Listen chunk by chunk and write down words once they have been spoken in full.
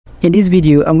In this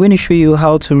video, I'm going to show you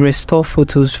how to restore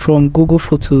photos from Google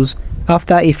Photos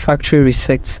after a factory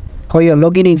reset, or you're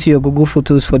logging into your Google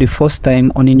Photos for the first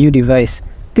time on a new device.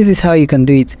 This is how you can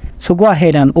do it. So go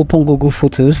ahead and open Google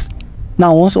Photos.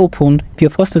 Now once opened, your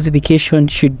first notification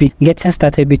should be getting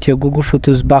started with your Google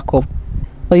Photos backup.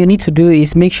 All you need to do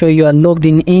is make sure you are logged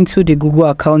in into the Google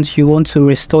account you want to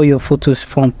restore your photos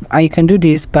from. And you can do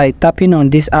this by tapping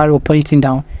on this arrow pointing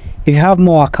down. If you have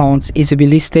more accounts, it will be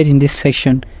listed in this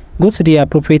section. Go to the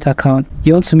appropriate account.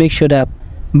 You want to make sure that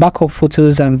backup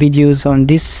photos and videos on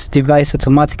this device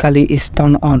automatically is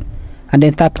turned on, and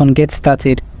then tap on get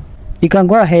started. You can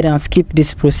go ahead and skip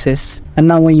this process, and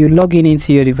now when you log in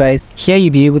into your device, here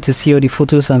you'll be able to see all the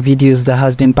photos and videos that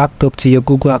has been backed up to your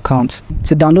Google account.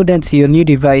 To download them to your new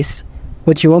device,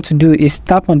 what you want to do is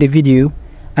tap on the video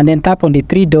and then tap on the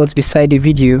three dots beside the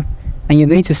video, and you're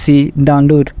going to see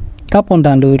download. Tap on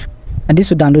download, and this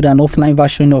will download an offline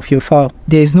version of your file.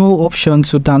 There is no option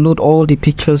to download all the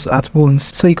pictures at once,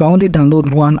 so you can only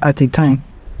download one at a time.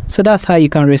 So that's how you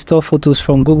can restore photos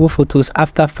from Google Photos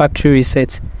after factory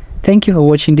reset. Thank you for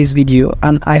watching this video,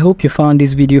 and I hope you found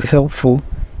this video helpful.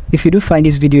 If you do find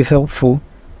this video helpful,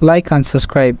 like and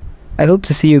subscribe. I hope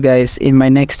to see you guys in my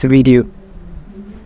next video.